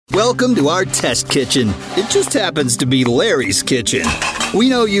Welcome to our test kitchen. It just happens to be Larry's kitchen. We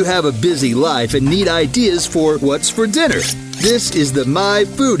know you have a busy life and need ideas for what's for dinner. This is the My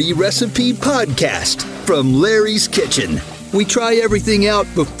Foodie Recipe Podcast from Larry's Kitchen. We try everything out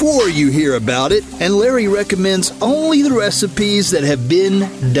before you hear about it, and Larry recommends only the recipes that have been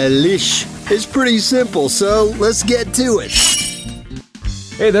delish. It's pretty simple, so let's get to it.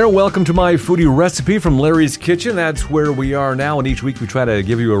 Hey there, welcome to My Foodie Recipe from Larry's Kitchen. That's where we are now, and each week we try to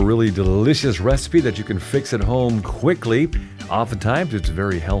give you a really delicious recipe that you can fix at home quickly. Oftentimes it's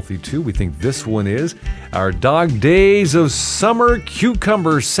very healthy too. We think this one is. Our Dog Days of Summer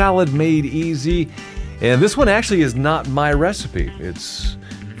Cucumber Salad Made Easy. And this one actually is not my recipe. It's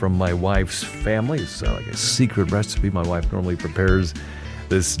from my wife's family. It's like a secret recipe. My wife normally prepares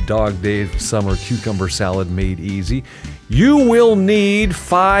this Dog Days of Summer Cucumber Salad Made Easy. You will need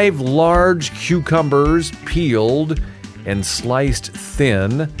 5 large cucumbers peeled and sliced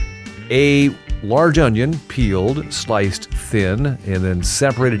thin, a large onion peeled, sliced thin, and then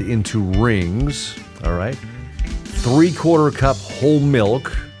separated into rings, all right? 3/4 cup whole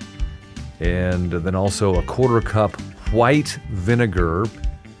milk, and then also a 1/4 cup white vinegar,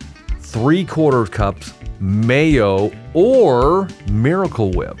 3/4 cups mayo or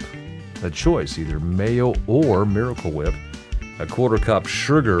Miracle Whip. A choice, either mayo or Miracle Whip. A 1/4 cup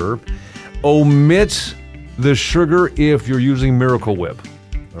sugar. Omit the sugar if you're using Miracle Whip,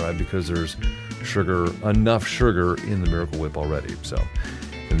 all right, because there's enough sugar in the Miracle Whip already. So,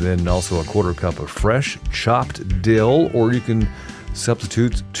 and then also a 1/4 cup of fresh chopped dill, or you can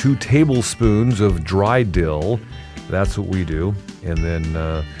substitute 2 tablespoons of dry dill. That's what we do. And then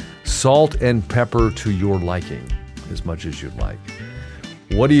salt and pepper to your liking, as much as you'd like.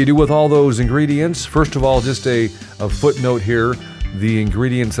 What do you do with all those ingredients? First of all, just a footnote here. The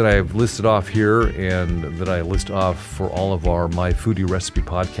ingredients that I've listed off here and that I list off for all of our My Foodie Recipe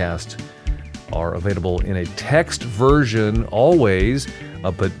podcast are available in a text version always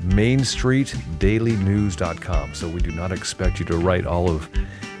up at mainstreetdailynews.com. So we do not expect you to write all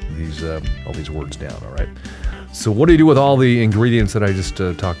these words down, all right? So what do you do with all the ingredients that I just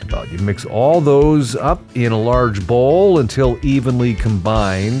talked about? You mix all those up in a large bowl until evenly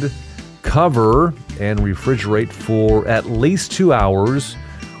combined. Cover and refrigerate for at least 2 hours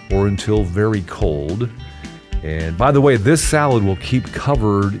or until very cold. And by the way, this salad will keep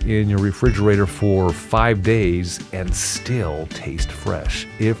covered in your refrigerator for 5 days and still taste fresh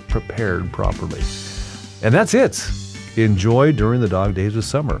if prepared properly. And that's it. Enjoy during the Dog Days of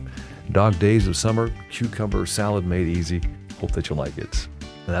Summer. Dog Days of Summer Cucumber Salad Made Easy. Hope that you like it.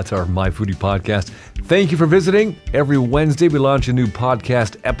 And that's our My Foodie podcast. Thank you for visiting. Every Wednesday we launch a new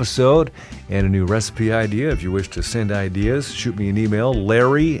podcast episode and a new recipe idea. If you wish to send ideas, shoot me an email,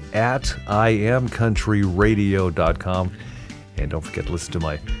 larry@imcountryradio.com. And don't forget to listen to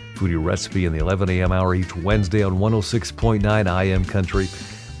My Foodie Recipe in the 11 a.m. hour each Wednesday on 106.9 I Am Country.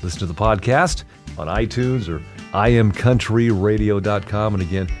 Listen to the podcast on iTunes or imcountryradio.com. And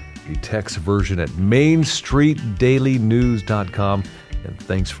again, the text version at mainstreetdailynews.com. And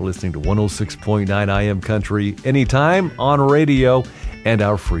thanks for listening to 106.9 I Am Country anytime on radio and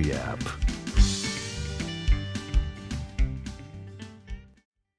our free app.